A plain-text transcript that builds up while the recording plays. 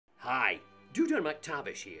Dooder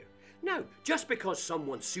McTavish here. Now, just because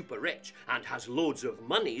someone's super rich and has loads of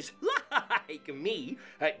monies, like me,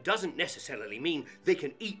 it doesn't necessarily mean they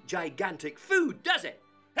can eat gigantic food, does it?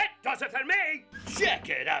 It does it for me! Check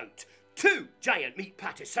it out! 2 giant meat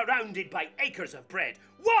patties surrounded by acres of bread.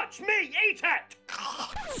 Watch me eat it!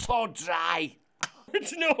 So dry.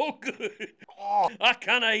 It's no good. I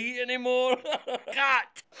can't eat anymore.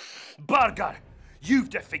 Cat! Burger!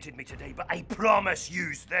 You've defeated me today, but I promise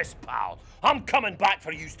you's this, pal. I'm coming back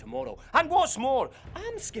for yous tomorrow. And what's more,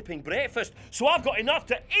 I'm skipping breakfast, so I've got enough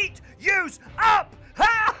to eat yous up!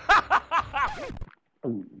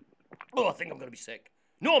 Oh, I think I'm going to be sick.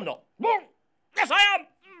 No, I'm not. Yes, I am!